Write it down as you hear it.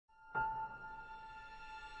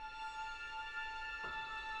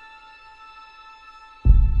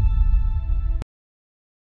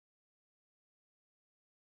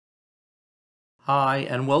Hi,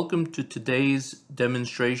 and welcome to today's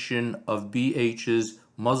demonstration of BH's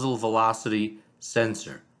muzzle velocity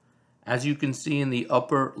sensor. As you can see in the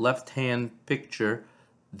upper left-hand picture,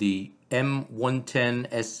 the M110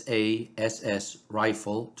 SA-SS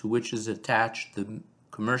rifle, to which is attached the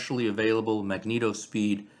commercially available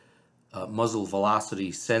magnetospeed muzzle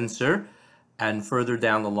velocity sensor, and further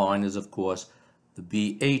down the line is, of course, the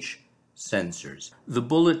BH sensors. The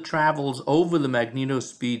bullet travels over the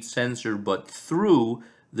magnetospeed sensor but through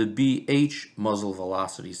the BH muzzle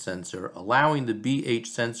velocity sensor, allowing the BH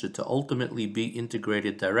sensor to ultimately be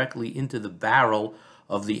integrated directly into the barrel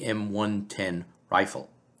of the M110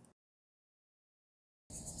 rifle.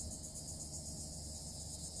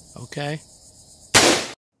 Okay.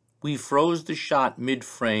 We froze the shot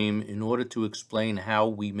mid-frame in order to explain how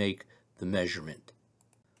we make the measurement.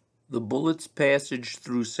 The bullet's passage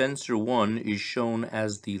through sensor 1 is shown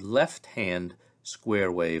as the left-hand square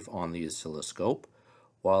wave on the oscilloscope,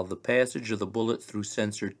 while the passage of the bullet through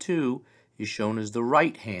sensor 2 is shown as the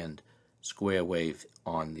right-hand square wave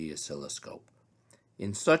on the oscilloscope.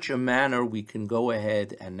 In such a manner, we can go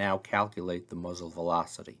ahead and now calculate the muzzle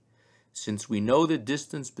velocity. Since we know the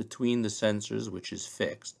distance between the sensors, which is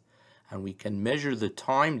fixed, and we can measure the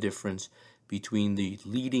time difference between the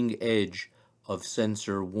leading edge of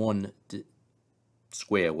sensor 1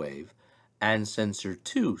 square wave and sensor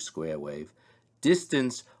 2 square wave,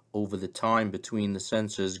 distance over the time between the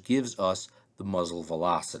sensors gives us the muzzle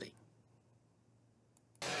velocity.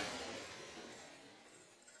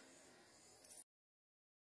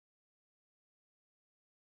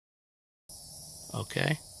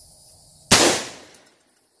 Okay.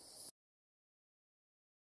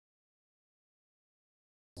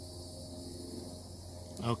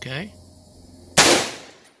 Okay.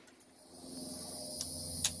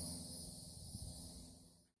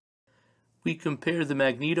 We compare the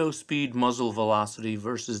magnetospeed muzzle velocity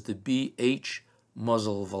versus the BH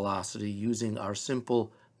muzzle velocity using our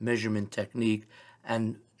simple measurement technique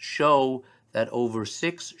and show that over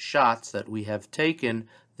 6 shots that we have taken,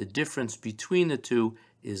 the difference between the two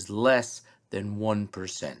is less than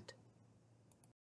 1%.